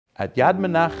At Yad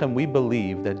Menachem, we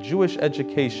believe that Jewish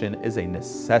education is a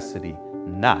necessity,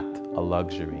 not a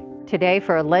luxury. Today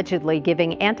for allegedly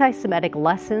giving anti-Semitic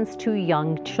lessons to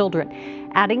young children.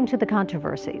 Adding to the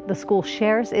controversy, the school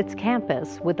shares its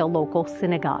campus with a local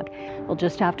synagogue. Well,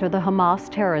 just after the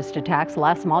Hamas terrorist attacks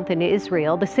last month in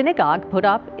Israel, the synagogue put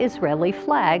up Israeli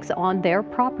flags on their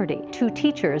property. Two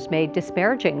teachers made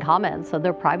disparaging comments on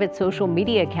their private social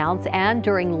media accounts and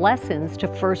during lessons to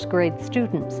first-grade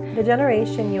students. The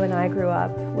generation you and I grew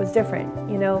up was different.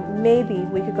 You know, maybe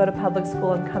we could go to public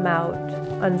school and come out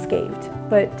unscathed,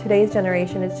 but today's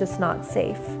generation is just not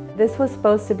safe. This was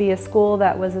supposed to be a school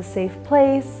that was a safe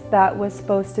place, that was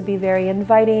supposed to be very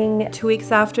inviting. 2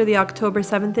 weeks after the October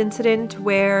 7th incident,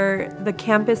 where the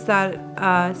campus that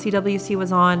CWC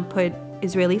was on put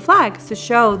Israeli flags to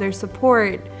show their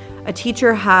support, a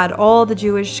teacher had all the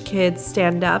Jewish kids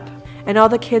stand up, and all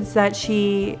the kids that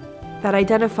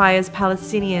identify as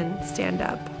Palestinian stand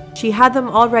up. She had them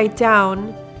all write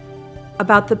down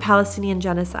about the Palestinian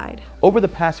genocide. Over the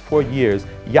past 4 years,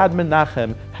 Yad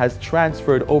Menachem has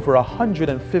transferred over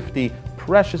 150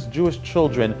 precious Jewish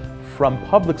children from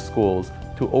public schools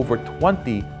to over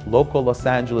 20 local Los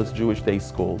Angeles Jewish day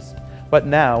schools. But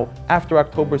now, after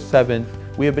October 7th,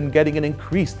 we have been getting an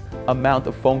increased amount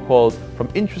of phone calls from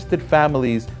interested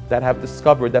families that have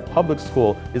discovered that public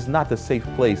school is not the safe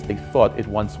place they thought it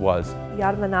once was.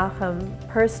 Yad Menachem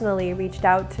personally reached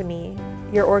out to me.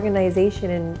 Your organization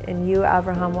and you,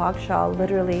 Avraham Wakshaw,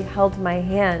 literally held my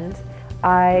hand.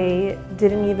 I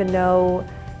didn't even know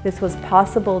this was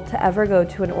possible to ever go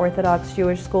to an Orthodox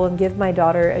Jewish school and give my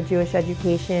daughter a Jewish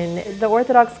education. The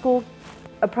Orthodox school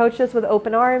approached us with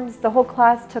open arms. The whole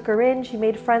class took her in. She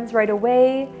made friends right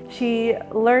away. She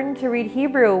learned to read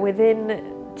Hebrew within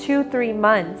 2-3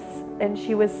 months. And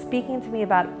she was speaking to me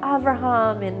about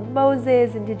Avraham and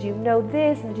Moses, and did you know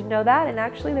this, and did you know that? And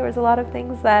actually there was a lot of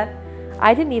things that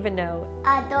I didn't even know.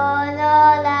 I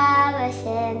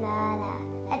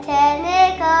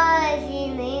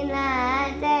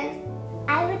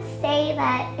would say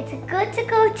that it's good to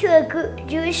go to a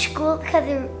Jewish school because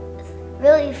they're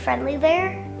really friendly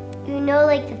there. You know,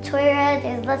 like the Torah,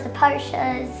 there's lots of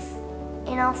parshas,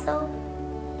 and also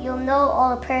you'll know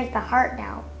all the prayers by heart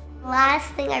now. The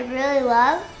last thing I really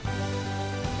loved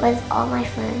was all my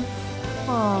friends.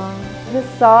 Aww. I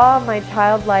just saw my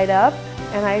child light up,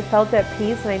 and I felt at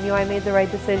peace, and I knew I made the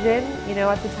right decision. You know,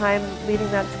 at the time,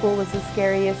 leaving that school was the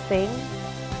scariest thing.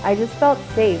 I just felt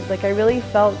safe. Like, I really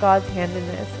felt God's hand in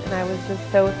this, and I was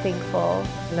just so thankful.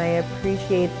 And I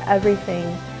appreciate everything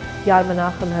Yad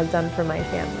Menachem has done for my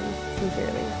family,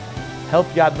 sincerely. Help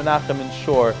Yad Menachem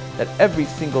ensure that every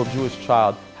single Jewish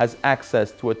child has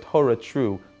access to a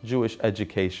Torah-true Jewish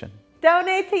education.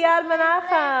 Donate to Yad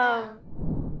Menachem!